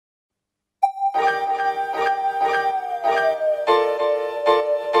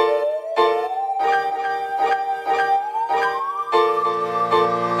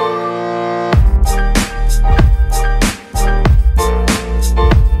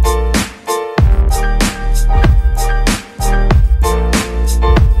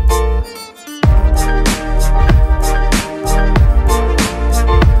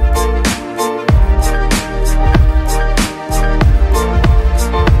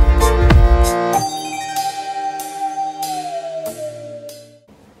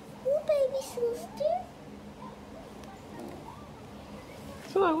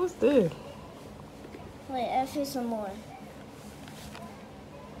some more.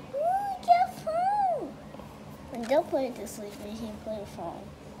 Ooh, your phone. And don't put it to sleep. You can put it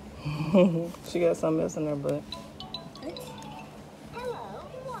phone. She got something else in her butt.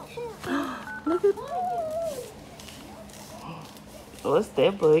 Look at that. What's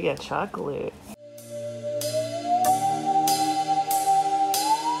that bug? It got chocolate.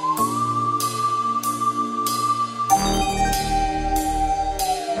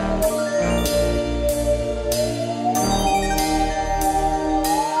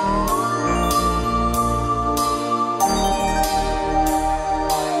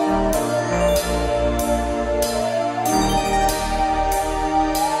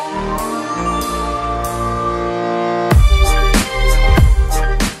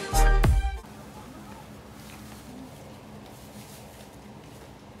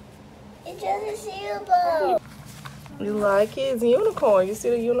 It's just a silver. You like it? It's a unicorn. You see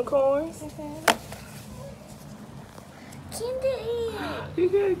the unicorns? Kinder egg. You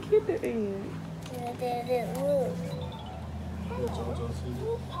got a kinder egg. Look.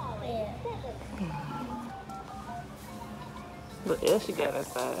 Yeah. What else you got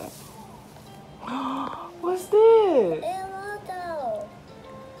inside? What's this? Hello.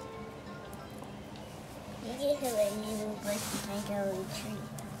 You get him a new brush to make a little tree.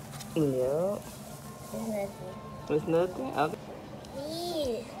 Yeah. It's nothing. It's nothing? Okay.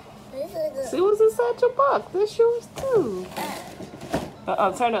 Yeah. This is good. See what's inside your box. There's shoes too.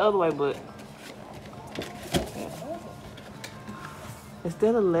 Turn the other way, but. Is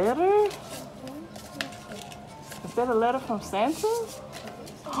that a letter? Is that a letter from Santa?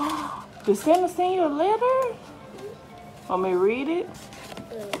 Did Santa send you a letter? Want me to read it?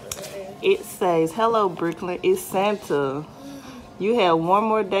 It says, "Hello, Brooklyn. It's Santa. You have one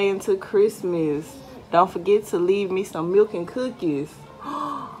more day until Christmas. Don't forget to leave me some milk and cookies."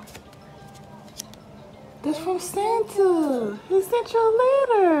 That's from Santa. He sent you a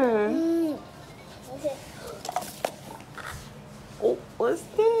letter. Okay. Oh, what's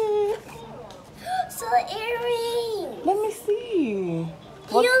that? So earring. Let me see.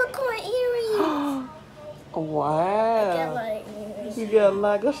 Unicorn earrings. Wow. You got a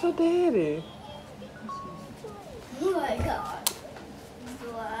lot. Go show Daddy. Oh my God. So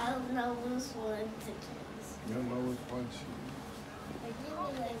I don't know which one to choose. You don't know which one to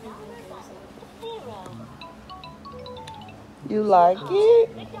You like it?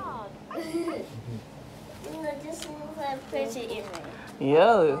 This looks like pretty earring.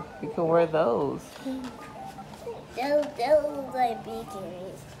 Yeah, you can wear those. That looks like big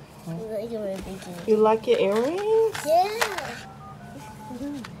earrings. Like big earrings. You like your earrings? Yeah.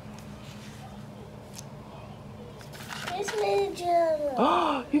 Christmas pajama.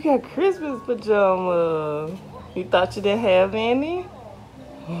 Oh, you got Christmas pajamas. You thought you didn't have any?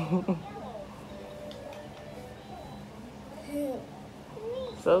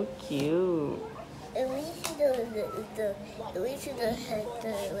 So cute. At least the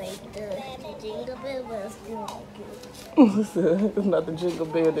jingle bell, but I still like it. It's not the jingle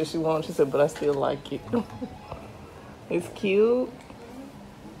bell that she wants. She said, but I still like it. It's cute.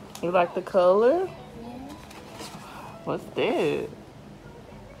 You like the color? Yeah. What's that?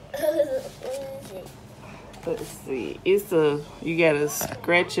 What is it? Let's see. It's you gotta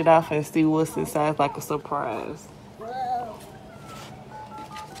scratch it off and see what's inside, like a surprise. Whoa.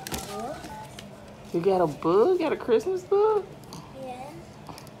 You got a book? Got a Christmas book? Yeah.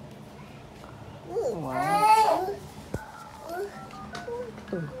 Ooh. Wow.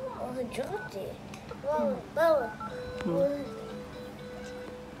 Oh, I dropped it. Whoa.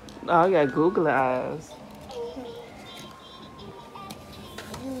 Oh, you got Google eyes.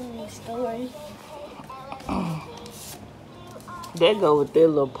 Story. That go with that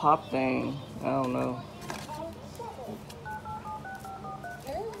little pop thing. I don't know.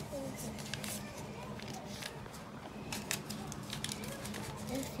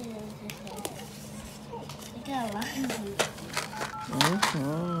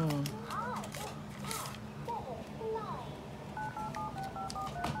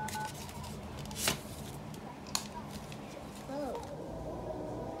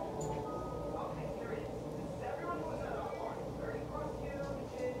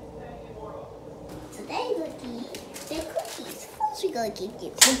 Today, Lucky, the cookies. First, we gonna get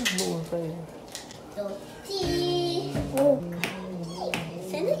you. So, see.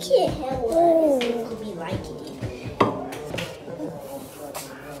 Santa can't have one. It's gonna be like it.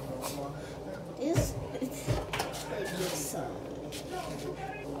 This is like get some.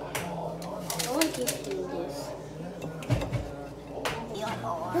 I want to do this.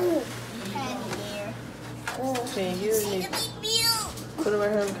 Can you See the big meal. put it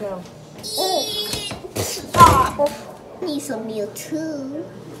right here on the couch? Stop. Need some milk too.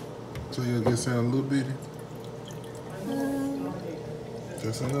 So you'll get sound a little bitty?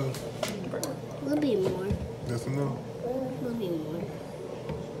 Just enough. A little bit more. Just enough. A little bit more.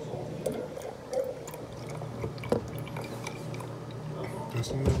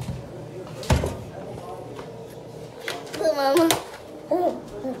 Just enough. Look, Mama.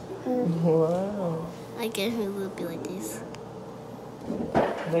 Wow. I get her a little bit like this.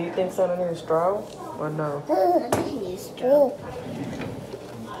 Do you think something is straw or no? I think he needs straw.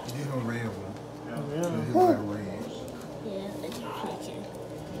 Get her red one. Yeah. He like red. Yeah, I think he can.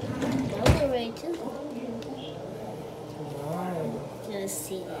 I want red too. Nice. Just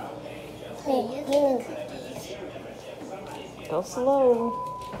see that. Hey, you can cook these. Go slow.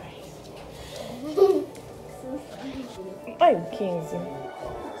 Hey, Kinsey.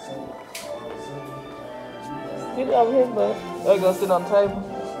 Get over here, bud. Are you gonna sit on the table?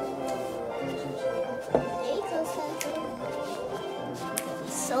 There you go, son.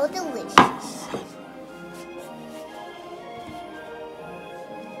 So delicious.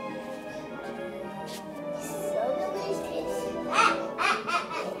 So delicious.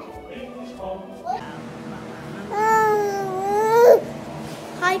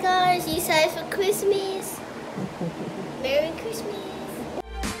 Hi guys, you excited for Christmas? Merry Christmas.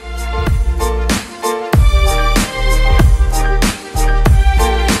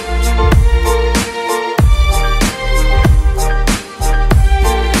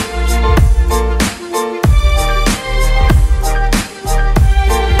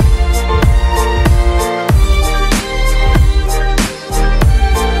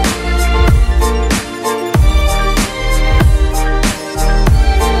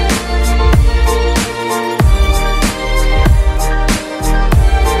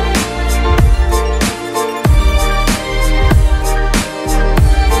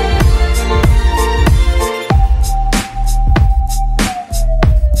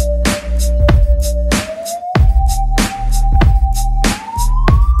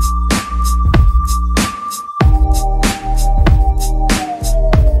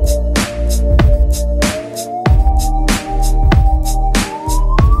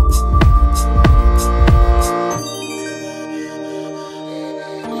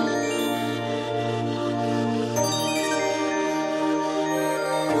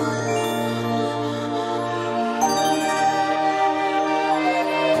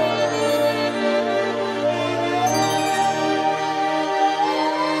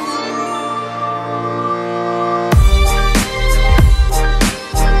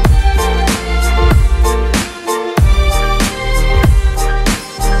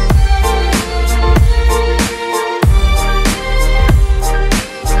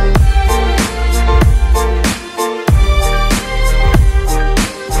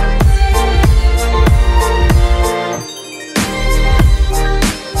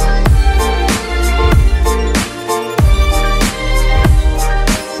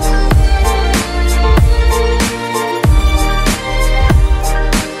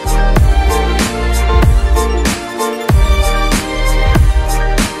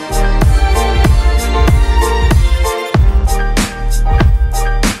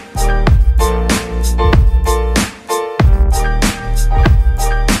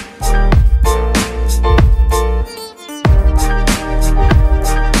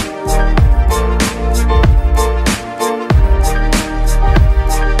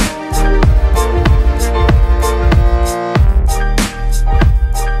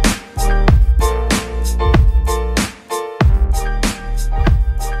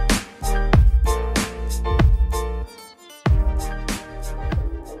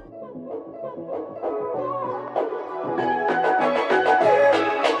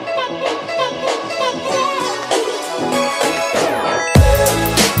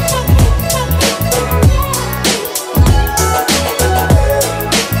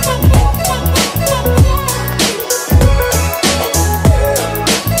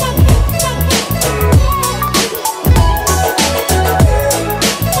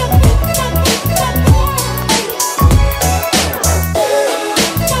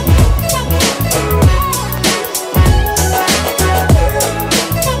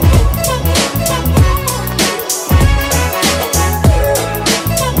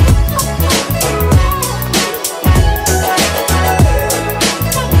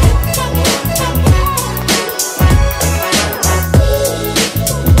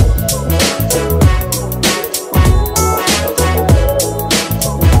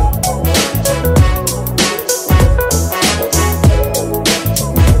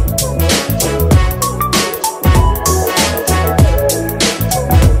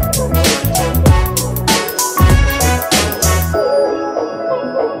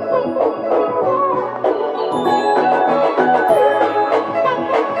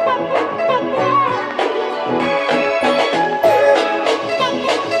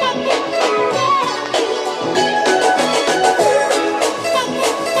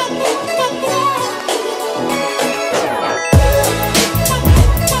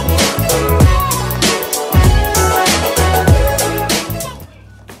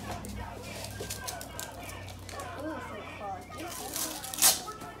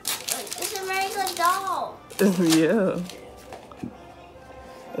 doll. Yeah.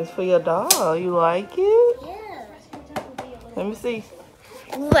 It's for your doll. You like it? Yeah. Let me see.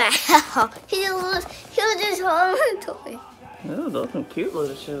 Wow. He was just holding the toy. Oh, those are some cute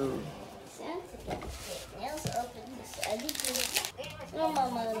little shoes. Nails open this side. No,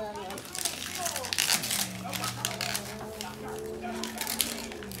 mama, no.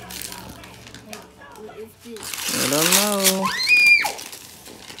 What is this? I don't know.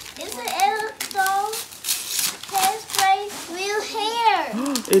 It's an aerosol hairspray, real hair.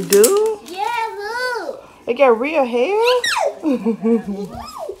 It do? Yeah, look. It got real hair?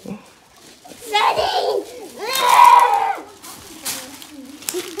 Sunny.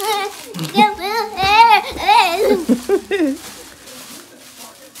 Get real hair.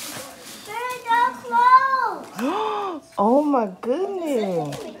 Turn down clothes. Oh my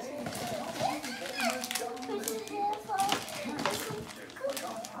goodness.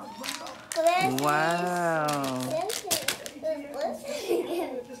 Wow.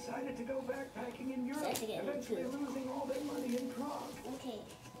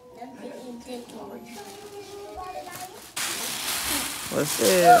 What's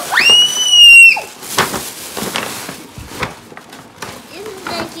that? This is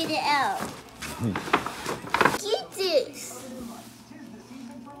gonna get it out. Get this.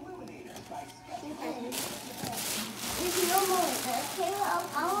 There's no more. Okay, I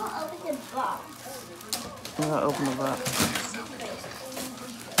want to open the box. I'm gonna open the box. Let's put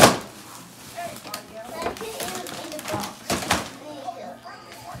it in the box. There you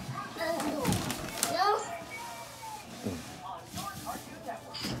go. No.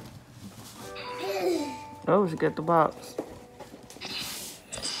 Oh, she got the box.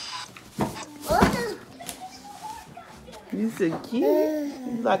 What is You so cute.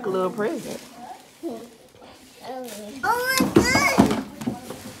 It's like a little present. Oh my god!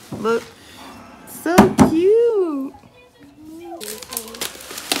 Look, so cute.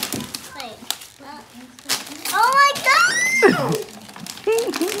 Wait. Oh my god!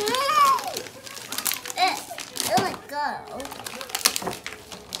 Oh my god.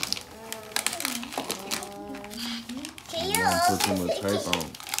 Can you Put too open much it? tape on.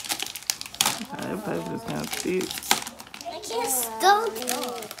 That paper is kind of thick. I can't stop it.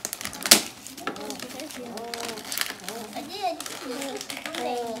 I did.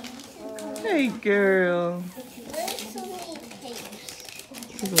 Hey, girl. There's so many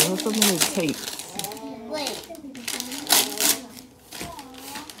tapes. What's so many tapes? Wait.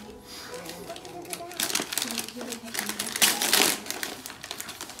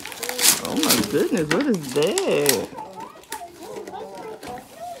 Oh my goodness, what is that?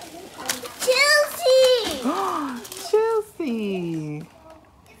 Chelsea! Chelsea.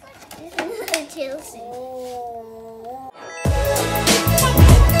 This is Chelsea.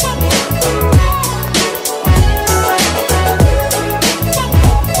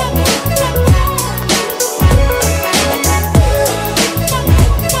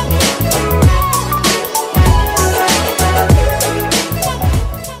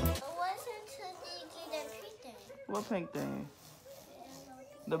 What pink thing?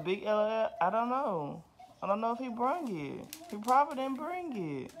 The big LL? I don't know. I don't know if he brought it. He probably didn't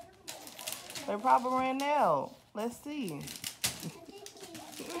bring it. They probably ran out. Let's see.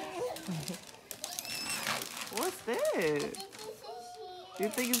 What's that? You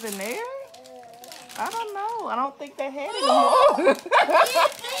think it's in there? I don't know. I don't think they had it anymore.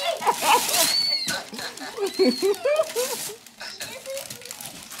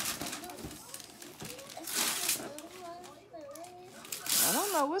 I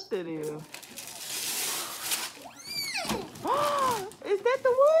don't know what that is. Is that the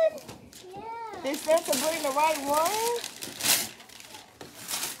one? Yeah. Is that to bring the right one?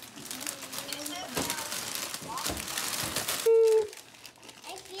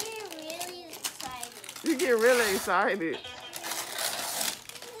 I get really excited. You get really excited. This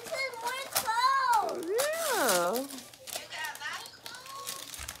is more clothes. Yeah.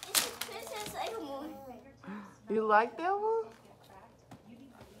 This is Princess Sycamore. You like that one?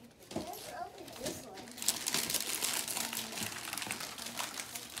 Let's open this one.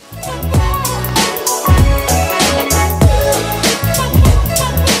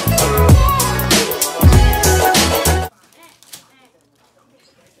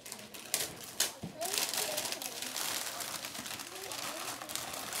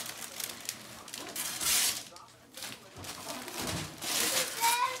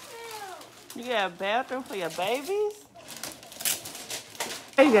 You got a bathroom for your babies?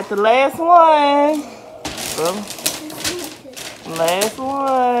 You got the last one. Well, last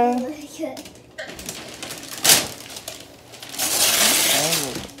one.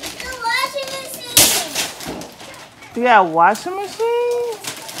 The washing machine. You got a washing machine?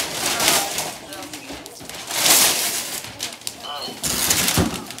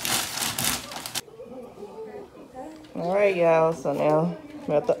 All right, y'all. So now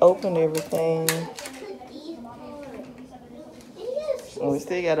we have to open everything. And we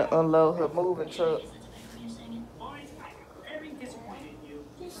still got to unload her moving truck.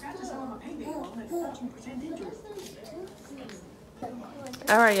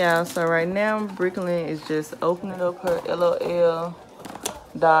 All right, y'all. So right now, Brooklyn is just opening up her LOL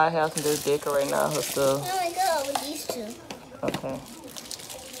doll house and just decorating out her stuff. Oh my God, with these two. Okay.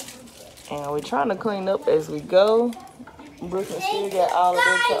 And we're trying to clean up as we go. Brooklyn still got all of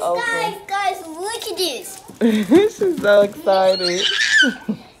it to open. Guys, look at this. She's so excited.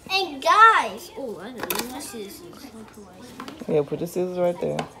 And guys, oh, I don't know my scissors. Yeah, put the scissors right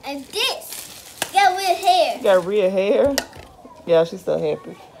there. And this, got weird hair. You got real hair? Yeah, she's so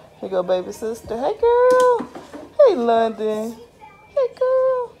happy. Here go baby sister. Hey, girl. Hey, London. Hey,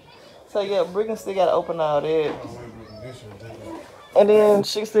 girl. So, yeah, Brooklyn still got to open all that. And then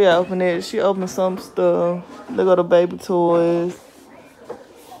she still got to open it. She opened some stuff. Look at the baby toys.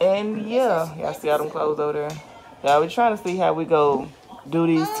 And, yeah, y'all see all them clothes over there. Y'all, we're trying to see how we go do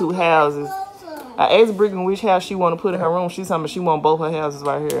these two houses. I asked Brooklyn which house she want to put in her room. She's telling me she want both her houses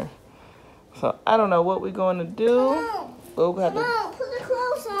right here. So, I don't know what we're going to do. But we'll have to... Mom, put the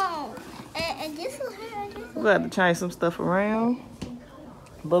clothes on. And this will hurt. We'll have to change some stuff around.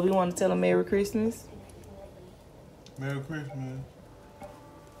 Bubby, you want to tell them Merry Christmas? Merry Christmas.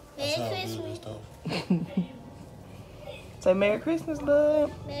 Merry Christmas. Say Merry Christmas,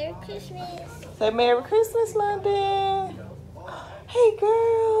 bud. Merry Christmas. Say Merry Christmas, London. Hey,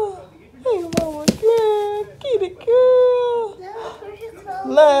 girl. Hey, mama girl. Get it, girl. No, put your clothes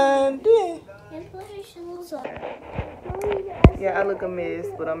London. and put your shoes on. Yeah, I look a mess,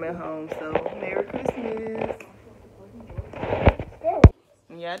 but I'm at home, so Merry Christmas.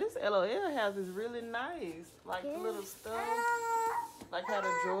 Yeah, this LOL house is really nice. Like the little stuff. Like how the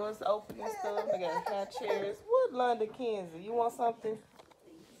drawers open and stuff. They got high chairs. What, London, Kenzie? You want something?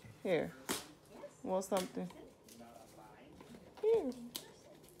 Here. You want something? Here.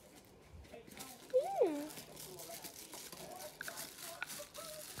 Here.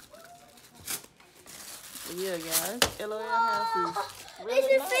 Yeah, guys. LOL house is really It's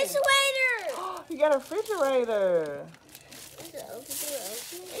a nice. refrigerator. You got a refrigerator. It's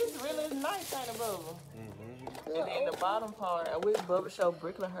It's really nice, ain't it, Bubba? And then the bottom part, I wish Bubba showed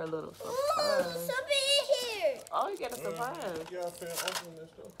Brooklyn her little oh, surprise. something in here. Oh, you got a surprise. Yeah, I finna open this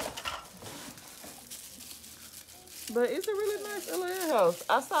stuff. But it's a really nice LA house.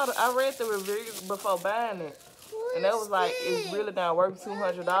 I read the reviews before buying it. And that was like, it's really not worth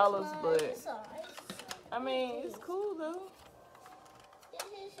 $200, but I mean, it's cool though.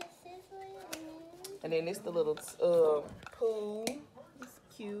 And then it's the little pool. It's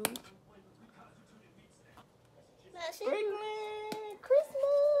cute. Brooklyn,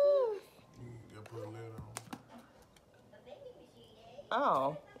 Christmas. You put a lid on.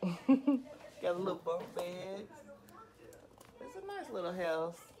 Oh. Got a little bunk bed. It's a nice little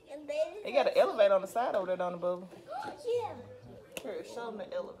house. They got an elevator on the side over there, don't it, Bubba? Yeah. Here, show them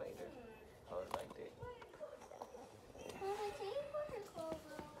the elevator. Oh, it's like that.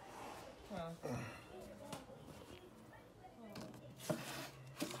 Huh.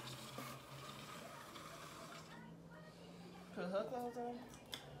 Put her clothes on?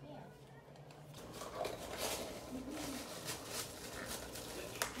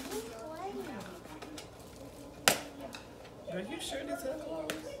 Are you sure this her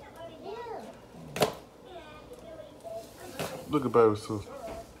clothes? Yeah. Look at baby sister.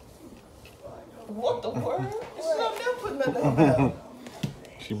 What the world? She's not never putting nothing in her mouth.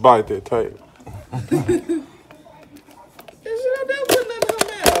 She bite that tape. She not never putting nothing in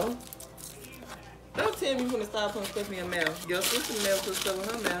her mouth. Don't tell me you want to stop putting stuff in your mouth. Your sister never put stuff in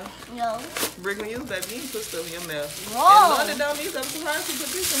her mouth. No. Brooklyn, you baby, you put stuff in your mouth. Whoa. And London don't need to surprise she put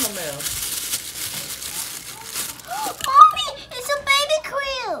this in her mouth. Mommy, it's a baby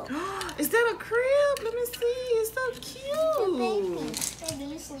crib. Is that a crib? Let me see. It's so cute. Baby,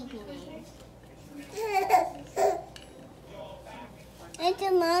 you sleeping there. And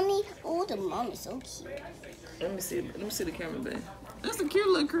the mommy, oh, the mommy's so cute. Let me see the camera, babe. That's a cute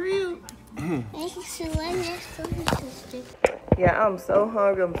little crib. And she's right next to her sister. Yeah, I'm so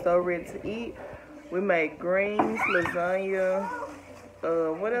hungry. I'm so ready to eat. We made greens, lasagna.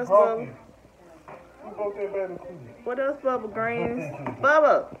 What else, Bubba? What else, Bubba? Greens.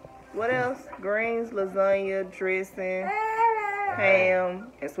 Bubba. What else? Greens, lasagna, dressing,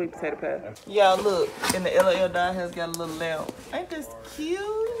 ham, and sweet potato pie. Y'all look, in the LOL doll house got a little lamp. Ain't this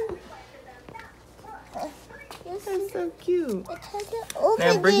cute? That's so cute. Open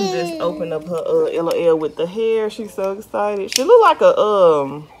Now Brittany just opened up her LOL with the hair. She's so excited. She look like a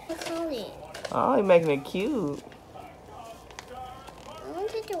Oh, you're making it cute. I want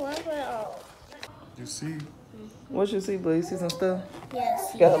to take the rubber off. You see? What you see, boy? You see some stuff?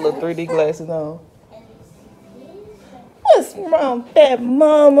 Yes. Got her little 3D glasses on. What's wrong with that,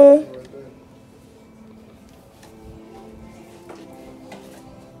 mama?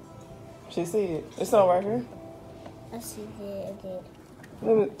 She see it. It's on right here. I see it again.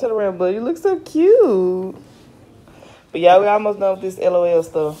 Let me turn around, bud. You look so cute. But yeah, we almost done with this LOL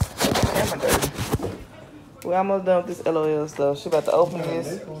stuff. Damn, my dirty. We almost done with this LOL stuff. She about to open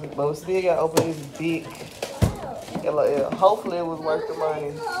this, but we still gotta open this big LOL. Hopefully it was worth the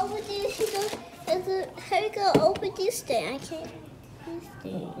money. How you gonna open this thing? I can't. This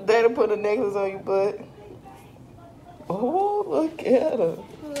thing. Daddy put a necklace on your butt. Oh, look at her.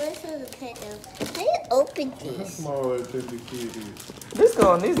 How you open How this? small that the kid is? This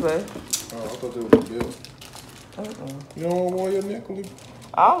going this way. Oh, I thought that was a belt. You don't want to wear your necklace?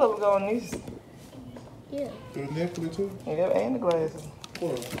 All of them going this. Yeah. Your necklace too? Yeah, and the glasses.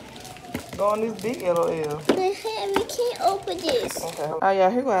 What? Go on this big LOL. We can't open this. Okay. Oh yeah,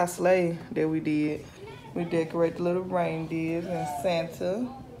 here go our sleigh that we did. We decorate the little reindeers and Santa.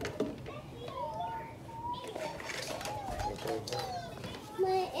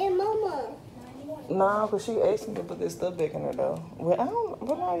 And Mama. Nah, cause she asked me to put this stuff back in there though. Well, I don't.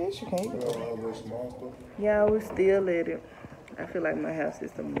 But no, yes, you can. All those small stuff? Yeah, we still at it. I feel like my house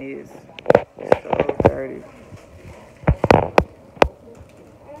is a mess. It's so dirty.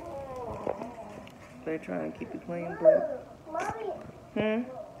 They're trying to keep it clean, but.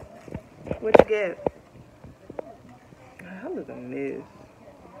 What you get? I look a mess.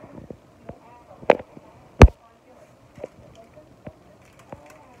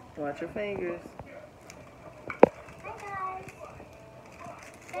 Watch your fingers. Hi guys.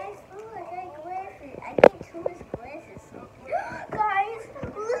 Guys, look, I got glasses. I need too much glasses. Guys,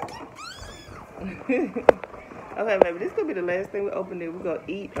 look at this. Okay, baby, this could be the last thing we open it. We're gonna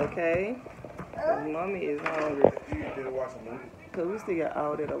eat, okay? Cause mommy is hungry. You did watch a movie? Cause we still got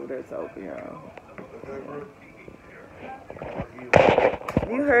all that over there to open, y'all.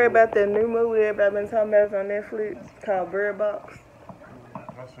 You heard about that new movie everybody been talking about on Netflix called Bird Box?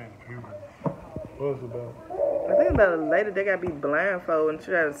 I seen the puberty. What was it about? I think about a lady that got to be blindfolded and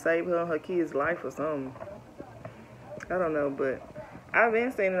try to save her and her kid's life or something. I don't know, but I've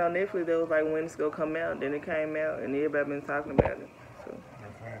been seeing it on Netflix. That was like when it's gonna come out. Then it came out, and everybody been talking about it. So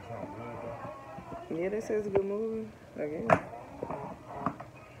yeah, they say it's a good movie. I guess.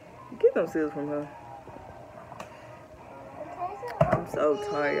 Get them seals from her. I'm so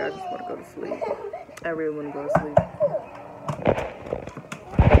tired. I just want to go to sleep. I really want to go to sleep.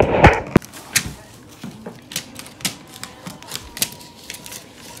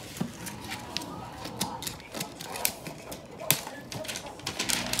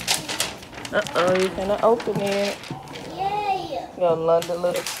 You cannot open it. Yay! Your London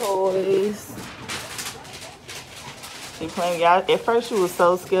little toys. She playing, y'all. At first, she was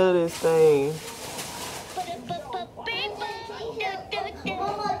so scared of this thing.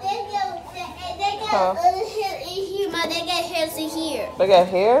 Mama, they got Huh? other hair in here. Mama, they got hairs in here. They got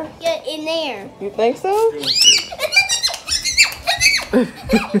hair? Yeah, in there. You think so?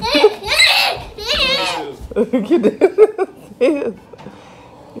 Get that.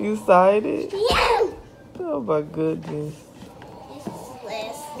 You excited? Yeah. Oh my goodness. This is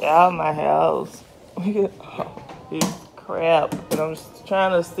last. Out of my house. It's crap. And I'm just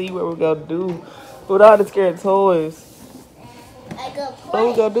trying to see what we're gonna do with all the scared toys. I go What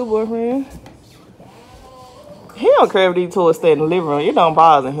we play. gonna do, boyfriend? He don't care if these toys stay in the living room. It don't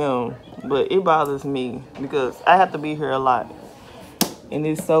bother him. But it bothers me because I have to be here a lot. And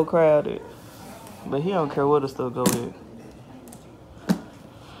it's so crowded. But he don't care where the stuff go with.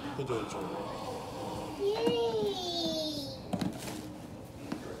 Yay.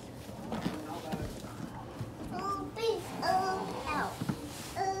 Oh, big. Oh, ow.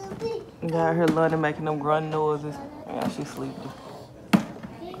 Oh, big. Got her London making them grunt noises. Yeah, she's sleeping.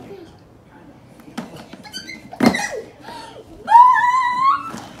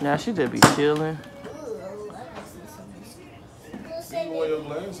 Now she just be chilling. You can wear your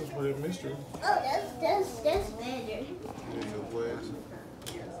glasses for that mystery. Oh, that's better. Yeah, your glasses.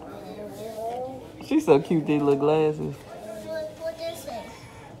 She's so cute, these little glasses. What does say?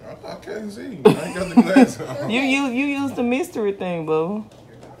 I can't see. I ain't got the glasses on. You use the mystery thing, boo.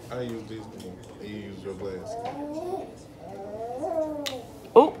 I use these things. You use your glasses.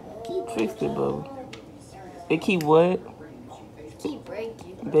 Oh, fixed it, boo. It keep what? Keep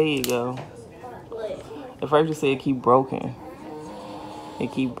breaking. There you go. What? At first you said it keep broken.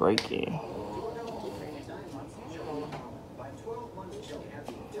 It keep breaking.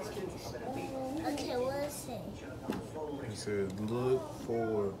 Okay, what does it say? It says look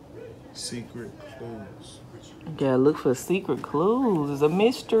for secret clues. You gotta look for secret clues. It's a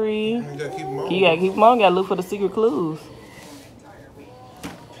mystery. You gotta keep them on. You gotta keep them on. Gotta look for the secret clues.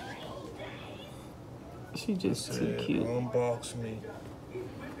 She just too cute. Unbox me.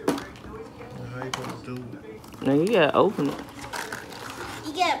 How you gonna do it? Now you gotta open it.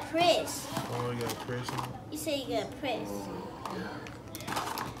 You gotta press. Oh, you gotta press it? You say you gotta press.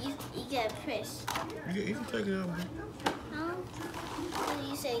 You gotta press. You can take it out. Huh?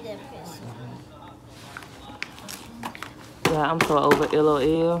 You say you gotta press. Yeah, I'm so over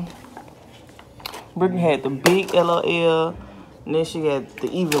LOL. Brittany had the big LOL, and then she had the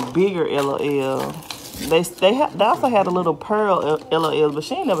even bigger LOL. They also had a little pearl LOL, but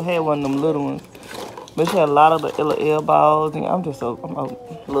she ain't never had one of them little ones. But she had a lot of the LOL balls, and I'm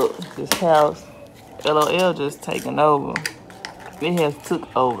look, this house, LOL just taking over. It has took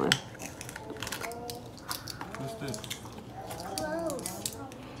over. What's this?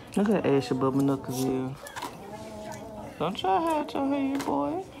 Look at Ashley Bubba Knuckles here. Don't try to hide your hair,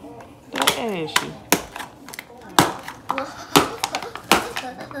 boy. That's Ashley.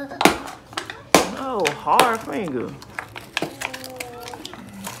 Oh, hard finger.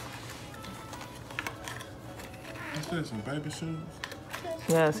 What's this? Some baby shoes?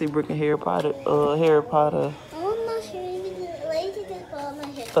 Yeah, I see Brick and Harry Potter.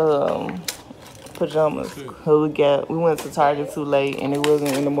 Pajamas. We went to Target too late, and it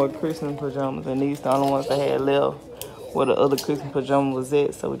wasn't any more Christmas pajamas, and these the only ones they had left where the other Christmas pajama was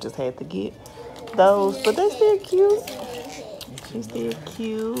at, so we just had to get those. But they still cute. She's still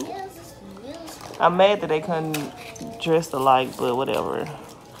cute. I'm mad that they couldn't dress alike, but whatever.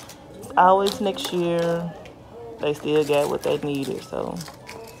 Always next year, they still got what they needed, so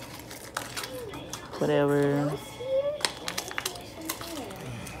whatever.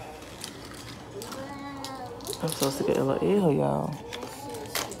 I'm so sick of LOL, y'all.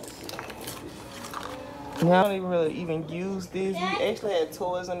 I don't even really use this. We actually had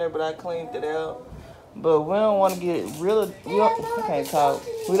toys in there, but I cleaned it out. But we don't want to get rid of. I can't talk.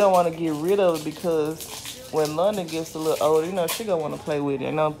 We don't want to get rid of it because when London gets a little older, you know, she gonna want to play with it.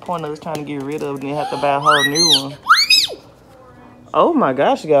 And no point of us trying to get rid of it and then have to buy a whole new one. Oh my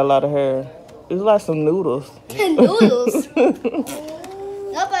gosh, she got a lot of hair. It's like some noodles. Noodles? Nobody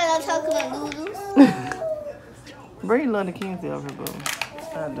not talking about noodles. Bring London Kinsey over here, bro.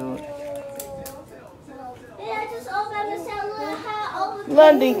 I'll do it. Yeah, I just opened the salad.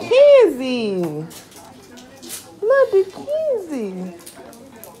 London Kinsey. London Kinsey.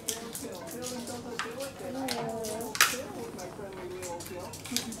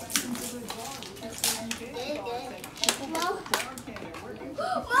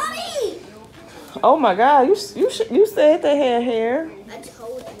 Mommy! Oh my God, you said they had hair. I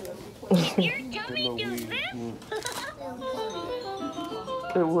told you. Your dummy does this?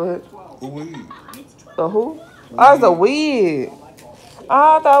 It what? A wig. A who? Oh, it's a wig.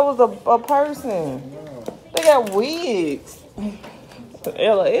 Oh, I thought it was a person. They got wigs.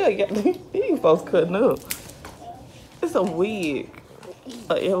 LOL got these folks cutting up. It's a wig.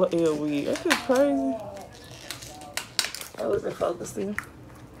 A LOL wig. That's just crazy. Oh, is it focusing?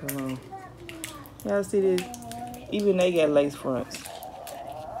 Hold on. Y'all see this? Even they got lace fronts.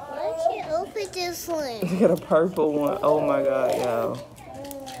 Why can't you open this one? They got a purple one. Oh my God, y'all.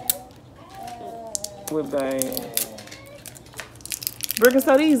 With bangs. Brick,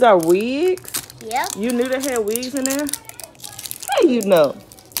 so these are wigs? Yep. You knew they had wigs in there? How you know?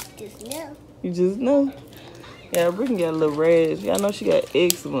 Just know. You just know? Yeah, Brick got a little rash. Y'all know she got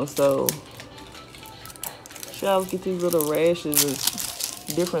eczema, so she always get these little rashes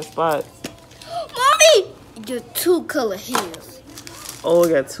in different spots. Mommy! Your two color hairs. Oh,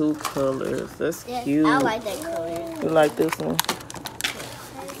 it got two colors. That's cute. I like that color. You like this one?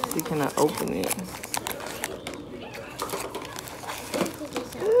 See, can I open it?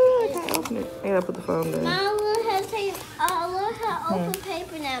 I can't open it. I gotta put the phone down. Mama, learn how to open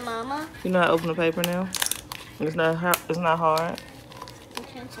paper now, Mama. You know how to open the paper now? It's not hard.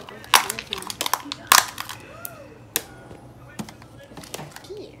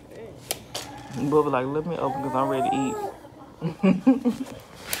 Bubba like, let me open because I'm ready to eat.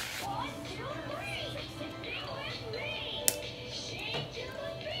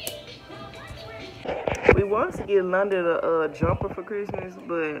 We wanted to get London a jumper for Christmas,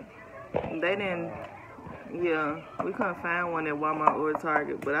 but they didn't. Yeah, we couldn't find one at Walmart or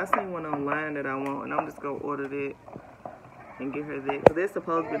Target, but I seen one online that I want, and I'm just gonna order that. and get her that. Cause that's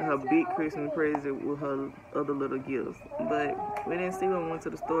supposed to be her big Christmas present with her other little gifts. But we didn't see one went to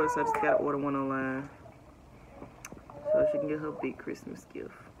the store, so I just gotta order one online. So she can get her big Christmas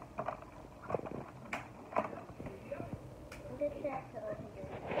gift.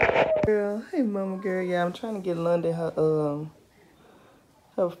 Girl, hey mama girl. Yeah, I'm trying to get London her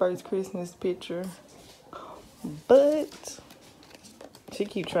first Christmas picture. But she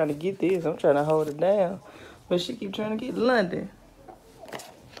keep trying to get this. I'm trying to hold it down. But she keep trying to get London.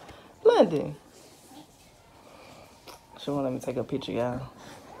 London. She won't let me take a picture, y'all.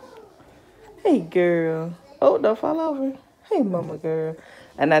 Hey, girl. Oh, don't fall over. Hey, mama girl.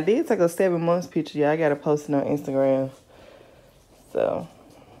 And I did take a 7 months picture, y'all. I got to post it on Instagram. So,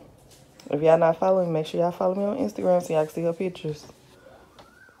 if y'all not following, make sure y'all follow me on Instagram so y'all can see her pictures.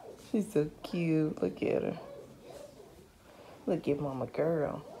 She's so cute. Look at her. Look at mama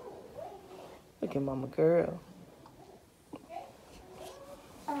girl. Look at mama girl.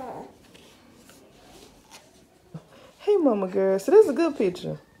 Hey mama girl. So this is a good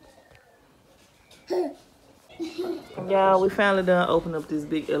picture. Y'all, we finally done open up this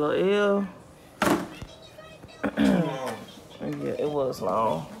big LOL. Yeah, it was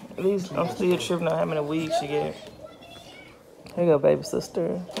long. At least I'm still tripping on how many weeks she get. Here you go, baby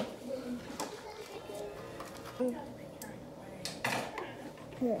sister.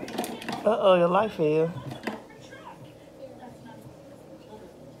 Uh-oh, your light fell. You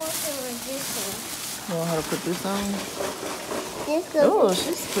know how to put this on? Oh,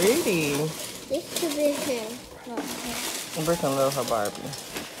 she's pretty. This could be her. Brittany loves her Barbie.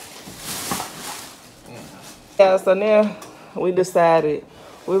 Yeah, so now we decided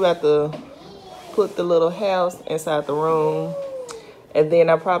we're about to put the little house inside the room. And then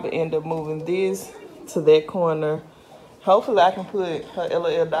I probably end up moving this to that corner. Hopefully I can put her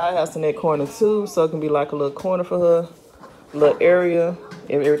LOL dollhouse in that corner too, so it can be like a little corner for her, little area,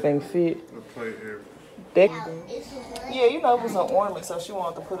 if everything fit. The play area. Yeah, you know, it was an ornament, so she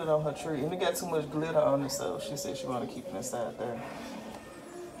wanted to put it on her tree. And it got too much glitter on it, so she said she wanted to keep it inside there.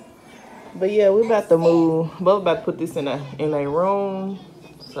 But yeah, we're about to move. But we're about to put this in a room.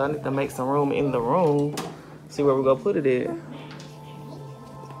 So I need to make some room in the room. See where we're going to put it at.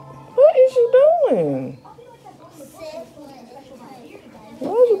 What is you doing? Why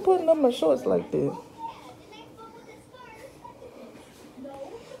are you putting up my shorts like this?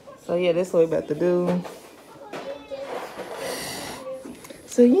 So yeah, that's what we're about to do.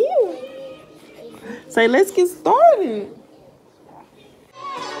 So yeah. Say, let's get started.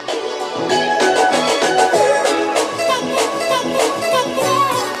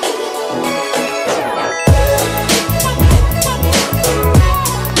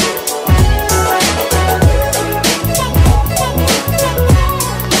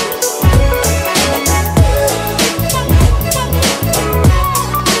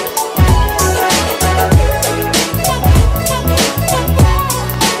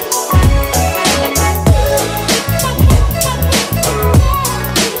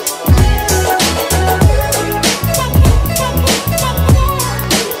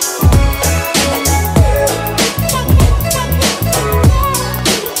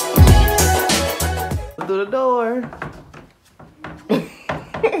 Through the door.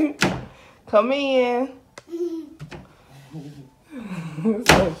 Come in.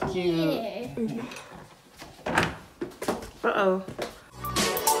 So cute. Uh-oh.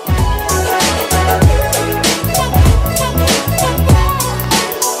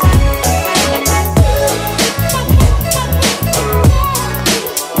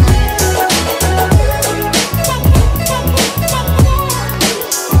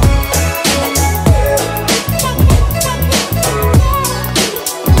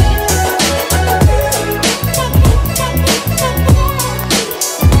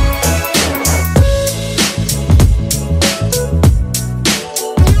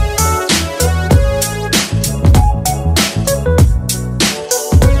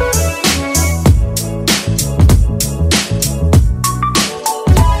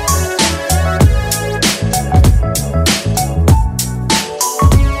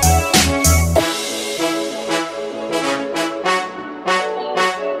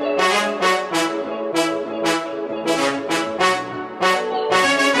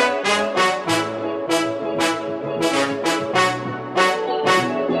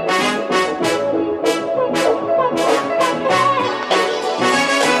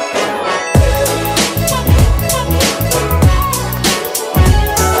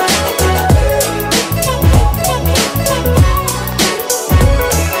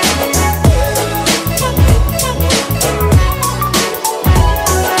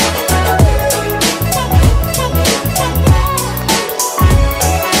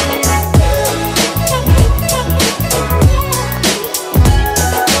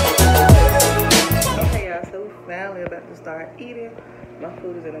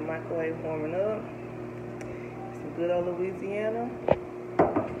 microwave warming up. Some good old Louisiana.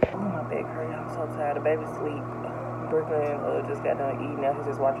 Oh, my back hurt. I'm so tired. The baby's asleep. Brooklyn just got done eating. Now he's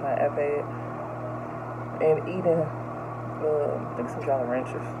just watching her iPad and eating, I think some Jolly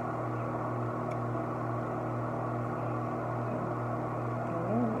Ranchers.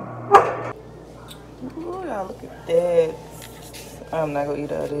 Ooh, y'all, look at that. I'm not gonna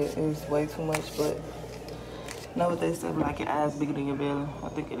eat all that. It's way too much, but know what they say, like your eyes bigger than your belly. I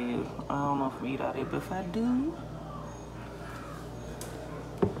think it is. I don't know if I eat all that, but if I do,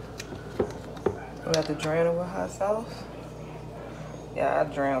 we have to drain it with hot sauce. Yeah, I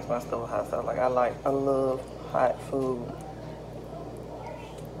drain my stuff with hot sauce. Like I love hot food.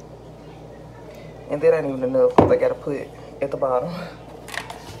 And that ain't even enough because I gotta put it at the bottom.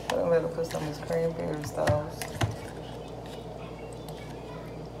 I'm gonna put some of this cranberry sauce.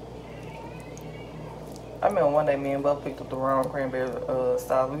 I remember one day me and Bubba picked up the wrong cranberry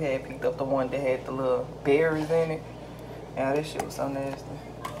sauce. We had picked up the one that had the little berries in it. Yeah, this shit was so nasty.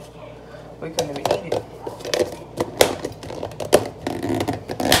 We couldn't even eat it.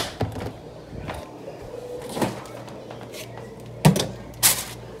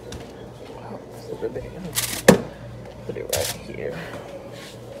 Put it right here.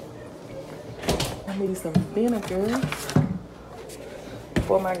 I need some vinegar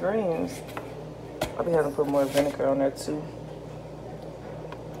for my greens. I'll be having to put more vinegar on there too.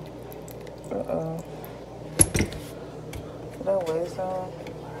 Did I waste some?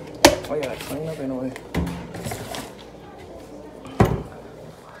 Oh yeah, I clean up anyway.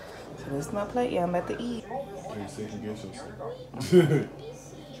 So this is my plate. Yeah, I'm about to eat.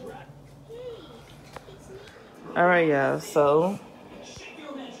 Alright, y'all. So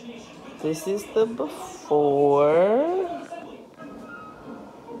this is the before.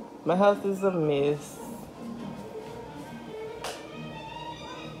 My house is a mess.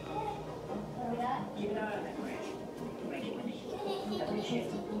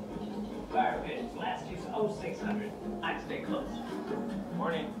 Fire pit, last use 0600. I'd stay close.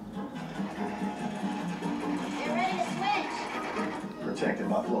 Morning. They're ready to switch. Protected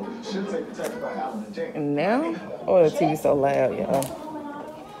by floaters. Should say protected by Allen and James. And now, oh, the TV's so loud, y'all.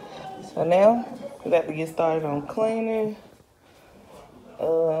 So now, we got to get started on cleaning.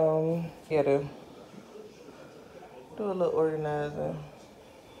 Gotta do a little organizing.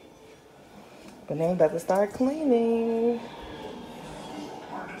 But now I'm about to start cleaning.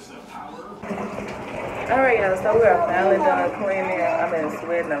 Alright, y'all, so we are finally done cleaning. I've been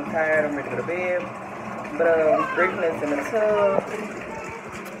sweating, I'm tired, I'm ready to go to bed. But Brickman's in the tub.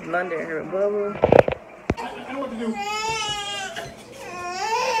 London here at Bubba. I know what to do.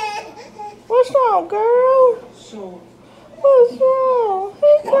 What's wrong, girl? So, What's wrong?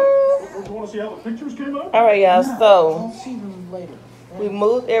 Hey, girl. you want to see how the pictures came out? Alright, y'all, so I'll see them later. we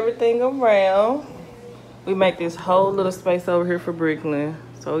moved everything around. We make this whole little space over here for Brooklyn.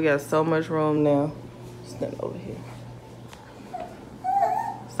 So we got so much room now. Stand over here.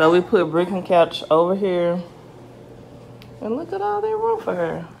 So we put Brooklyn couch over here. And look at all that room for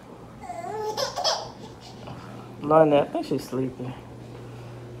her. London, I think she's sleeping.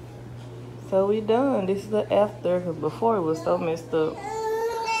 So we done. This is the after, because before it was so messed up.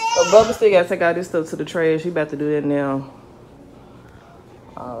 But Bubba still got to take all this stuff to the trash. She about to do that now.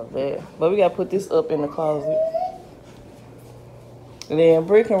 All that. But we got to put this up in the closet. And then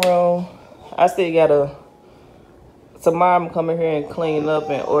Brooklyn room, I still got to, tomorrow I'm coming here and clean up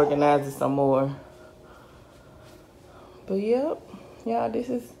and organize it some more. But yep, y'all, this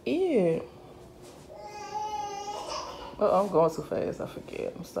is it. Oh, I'm going too fast, I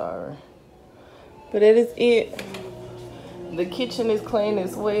forget, I'm sorry. But that is it. The kitchen is clean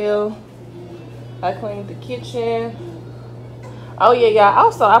as well. I cleaned the kitchen. Oh yeah, y'all,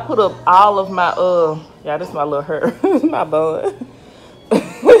 also I put up all of my, yeah, this is my little hair, my bun.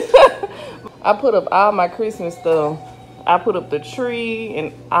 I put up all my Christmas stuff. I put up the tree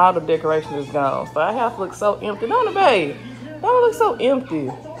and all the decoration is gone. So I have to look so empty. Don't it, babe? Don't it look so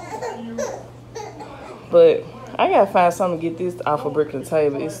empty? But I gotta find something to get this off of Brooklyn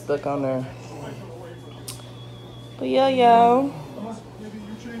table. It's stuck on there. But yeah, y'all.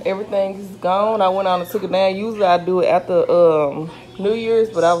 Everything is gone. I went on and took it down. Usually I do it after New Year's,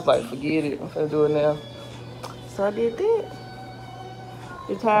 but I was like, forget it. I'm gonna do it now. So I did that.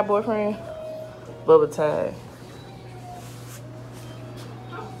 You tired, boyfriend? Bubba tired.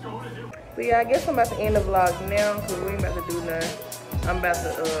 But yeah, I guess I'm about to end the vlog now because we ain't about to do nothing. I'm about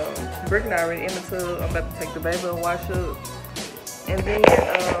to, Brittany already in the tub. I'm about to take the baby and wash up. And then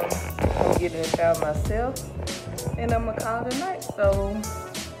I'm gonna get in the shower myself. And I'm gonna call it a night. So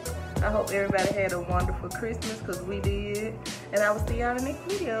I hope everybody had a wonderful Christmas, because we did. And I will see y'all in the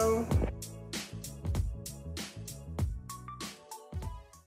next video.